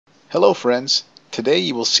Hello friends! Today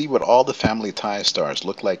you will see what all the Family Ties stars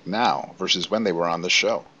look like now versus when they were on the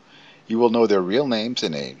show. You will know their real names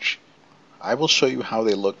and age. I will show you how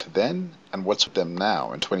they looked then and what's with them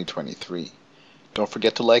now in 2023. Don't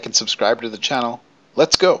forget to like and subscribe to the channel.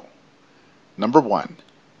 Let's go! Number 1.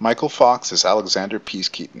 Michael Fox as Alexander Peace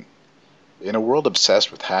Keaton. In a world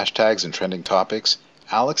obsessed with hashtags and trending topics,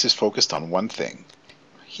 Alex is focused on one thing.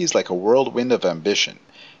 He's like a whirlwind of ambition,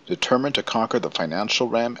 determined to conquer the financial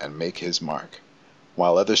realm and make his mark.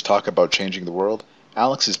 While others talk about changing the world,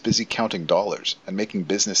 Alex is busy counting dollars and making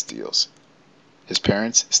business deals. His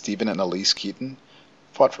parents, Stephen and Elise Keaton,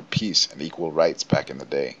 fought for peace and equal rights back in the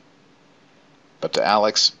day. But to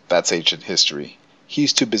Alex, that's ancient history.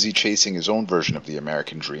 He's too busy chasing his own version of the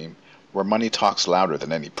American dream, where money talks louder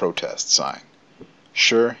than any protest sign.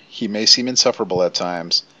 Sure, he may seem insufferable at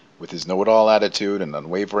times, with his know-it-all attitude and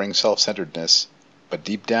unwavering self-centeredness, but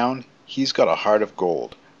deep down, he's got a heart of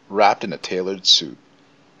gold, wrapped in a tailored suit.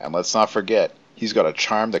 And let's not forget, he's got a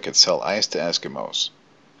charm that could sell ice to Eskimos.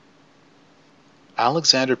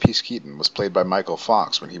 Alexander Peace Keaton was played by Michael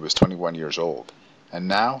Fox when he was 21 years old, and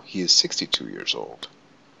now he is 62 years old.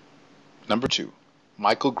 Number 2.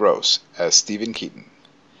 Michael Gross as Stephen Keaton.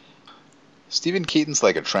 Stephen Keaton's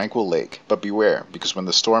like a tranquil lake, but beware, because when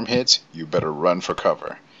the storm hits, you better run for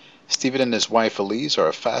cover. Stephen and his wife Elise are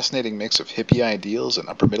a fascinating mix of hippie ideals and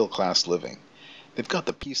upper-middle-class living. They've got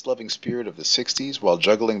the peace-loving spirit of the 60s while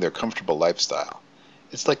juggling their comfortable lifestyle.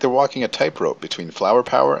 It's like they're walking a tightrope between flower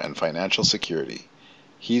power and financial security.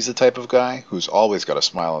 He's the type of guy who's always got a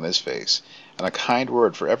smile on his face and a kind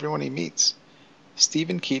word for everyone he meets.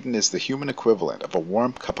 Stephen Keaton is the human equivalent of a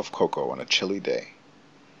warm cup of cocoa on a chilly day.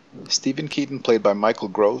 Stephen Keaton played by Michael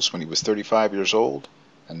Gross when he was 35 years old,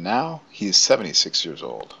 and now he is 76 years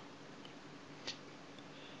old.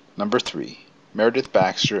 Number 3. Meredith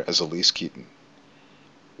Baxter as Elise Keaton.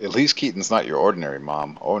 Elise Keaton's not your ordinary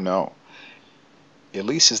mom, oh no.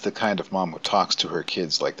 Elise is the kind of mom who talks to her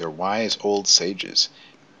kids like they're wise old sages,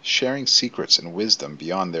 sharing secrets and wisdom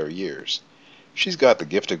beyond their years. She's got the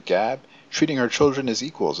gift of gab, treating her children as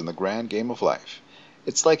equals in the grand game of life.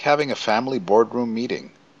 It's like having a family boardroom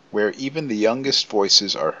meeting, where even the youngest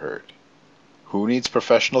voices are heard. Who needs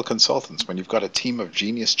professional consultants when you've got a team of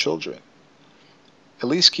genius children?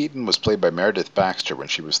 Elise Keaton was played by Meredith Baxter when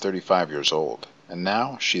she was 35 years old, and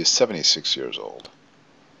now she is 76 years old.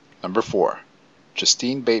 Number 4.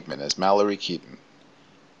 Justine Bateman as Mallory Keaton.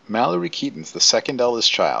 Mallory Keaton's the second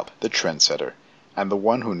eldest child, the trendsetter, and the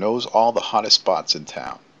one who knows all the hottest spots in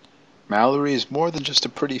town. Mallory is more than just a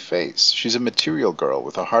pretty face. She's a material girl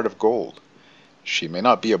with a heart of gold. She may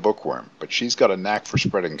not be a bookworm, but she's got a knack for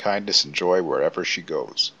spreading kindness and joy wherever she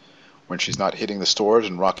goes. When she's not hitting the stores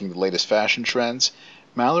and rocking the latest fashion trends,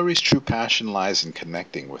 Mallory's true passion lies in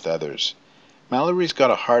connecting with others. Mallory's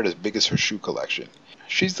got a heart as big as her shoe collection.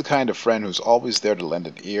 She's the kind of friend who's always there to lend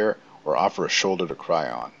an ear or offer a shoulder to cry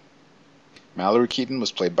on. Mallory Keaton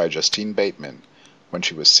was played by Justine Bateman when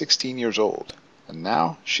she was 16 years old, and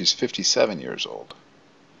now she's 57 years old.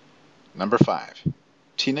 Number 5.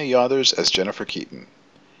 Tina Yothers as Jennifer Keaton.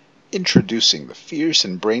 Introducing the fierce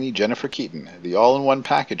and brainy Jennifer Keaton, the all-in-one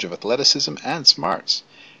package of athleticism and smarts.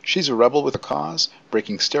 She's a rebel with a cause,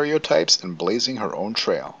 breaking stereotypes and blazing her own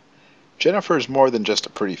trail. Jennifer is more than just a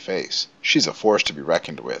pretty face. She's a force to be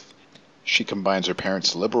reckoned with. She combines her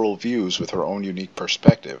parents' liberal views with her own unique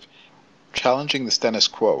perspective, challenging the status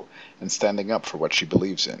quo and standing up for what she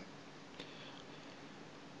believes in.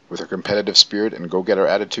 With her competitive spirit and go-getter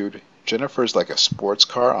attitude, Jennifer is like a sports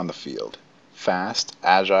car on the field. Fast,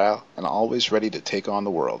 agile, and always ready to take on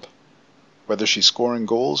the world. Whether she's scoring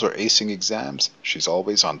goals or acing exams, she's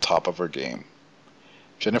always on top of her game.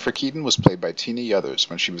 Jennifer Keaton was played by Tina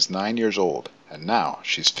Yothers when she was 9 years old, and now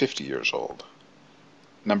she's 50 years old.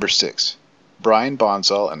 Number 6. Brian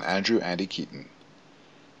Bonsall and Andrew Andy Keaton.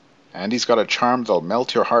 Andy's got a charm that'll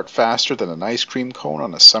melt your heart faster than an ice cream cone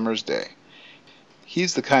on a summer's day.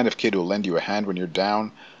 He's the kind of kid who'll lend you a hand when you're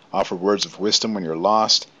down, offer words of wisdom when you're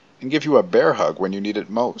lost, and give you a bear hug when you need it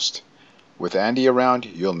most. With Andy around,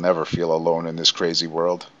 you'll never feel alone in this crazy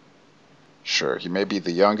world. Sure, he may be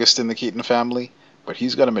the youngest in the Keaton family, but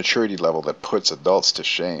he's got a maturity level that puts adults to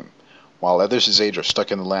shame. While others his age are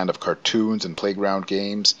stuck in the land of cartoons and playground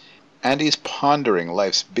games, Andy's pondering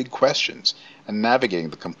life's big questions and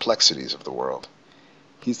navigating the complexities of the world.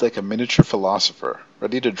 He's like a miniature philosopher,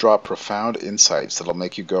 ready to drop profound insights that'll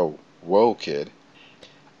make you go, "Whoa, kid."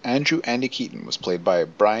 Andrew Andy Keaton was played by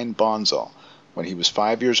Brian Bonsall when he was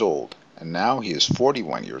 5 years old, and now he is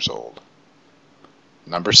 41 years old.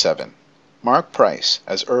 Number 7. Mark Price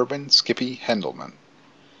as Urban Skippy Hendelman.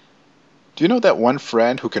 Do you know that one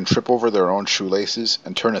friend who can trip over their own shoelaces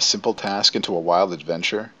and turn a simple task into a wild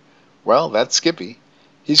adventure? Well, that's Skippy.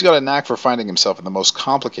 He's got a knack for finding himself in the most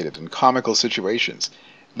complicated and comical situations,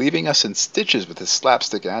 leaving us in stitches with his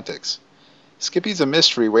slapstick antics. Skippy's a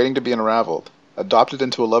mystery waiting to be unraveled. Adopted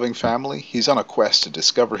into a loving family, he's on a quest to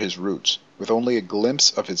discover his roots, with only a glimpse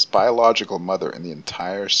of his biological mother in the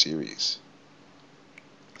entire series.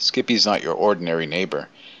 Skippy's not your ordinary neighbor.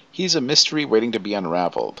 He's a mystery waiting to be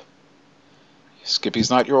unraveled. Skippy's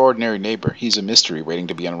not your ordinary neighbor. He's a mystery waiting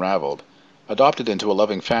to be unraveled. Adopted into a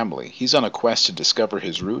loving family, he's on a quest to discover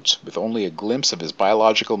his roots, with only a glimpse of his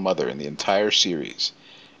biological mother in the entire series.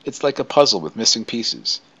 It's like a puzzle with missing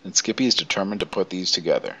pieces, and Skippy is determined to put these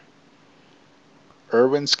together.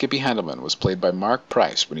 Erwin Skippy Handelman was played by Mark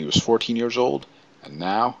Price when he was 14 years old, and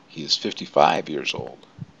now he is 55 years old.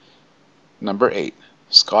 Number 8.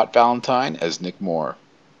 Scott Valentine as Nick Moore.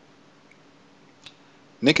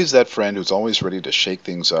 Nick is that friend who's always ready to shake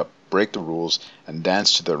things up, break the rules, and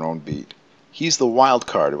dance to their own beat. He's the wild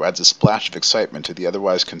card who adds a splash of excitement to the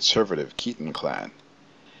otherwise conservative Keaton clan.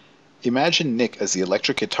 Imagine Nick as the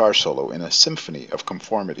electric guitar solo in a symphony of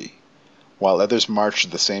conformity. While others march to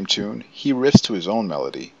the same tune, he riffs to his own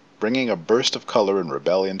melody, bringing a burst of color and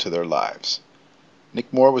rebellion to their lives.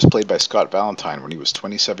 Nick Moore was played by Scott Valentine when he was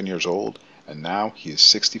 27 years old, and now he is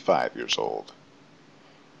 65 years old.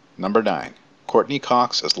 Number 9. Courtney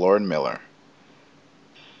Cox as Lauren Miller.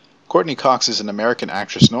 Courtney Cox is an American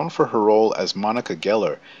actress known for her role as Monica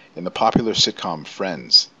Geller in the popular sitcom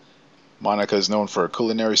Friends. Monica is known for her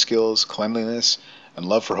culinary skills, cleanliness, and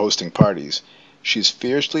love for hosting parties. She is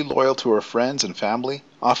fiercely loyal to her friends and family,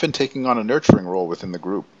 often taking on a nurturing role within the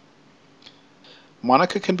group.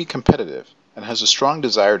 Monica can be competitive and has a strong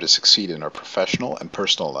desire to succeed in her professional and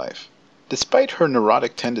personal life. Despite her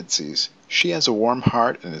neurotic tendencies, she has a warm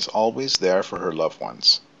heart and is always there for her loved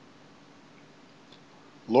ones.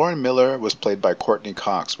 Lauren Miller was played by Courtney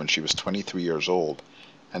Cox when she was 23 years old,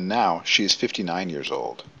 and now she is 59 years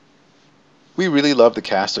old. We really love the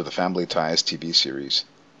cast of the Family Ties TV series.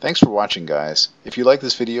 Thanks for watching, guys. If you like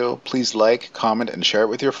this video, please like, comment, and share it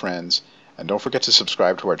with your friends, and don't forget to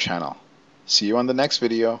subscribe to our channel. See you on the next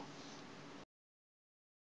video.